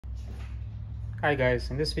Hi guys,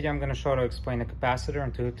 in this video I'm going to show how to explain the capacitor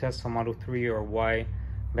and to test a Model 3 or Y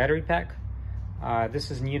battery pack. This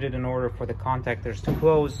is needed in order for the contactors to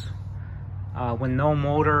close when no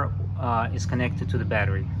motor is connected to the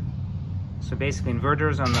battery. So basically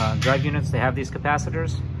inverters on the drive units, they have these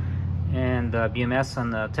capacitors, and the BMS on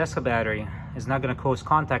the Tesla battery is not going to close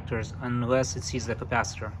contactors unless it sees the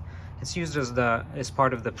capacitor. It's used as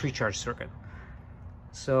part of the pre-charge circuit.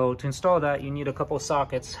 So to install that, you need a couple of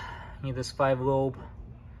sockets. You need this 5-lobe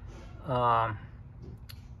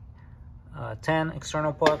 10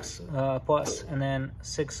 external plus, and then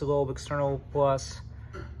 6-lobe external plus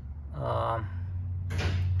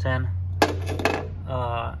 10.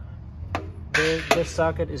 This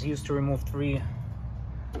socket is used to remove 3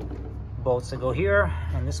 bolts that go here,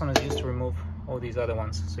 and this one is used to remove all these other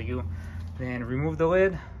ones. So you then remove the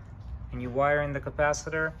lid and you wire in the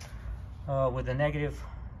capacitor with the negative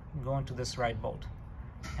going to this right bolt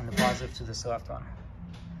and the positive to this left one.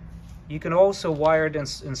 You can also wire it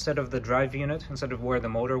instead of the drive unit, instead of where the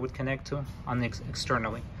motor would connect to, on the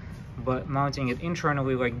externally. But mounting it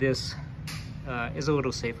internally like this is a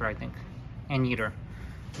little safer, I think, and neater.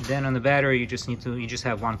 Then on the battery, you just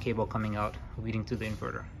have one cable coming out leading to the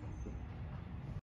inverter.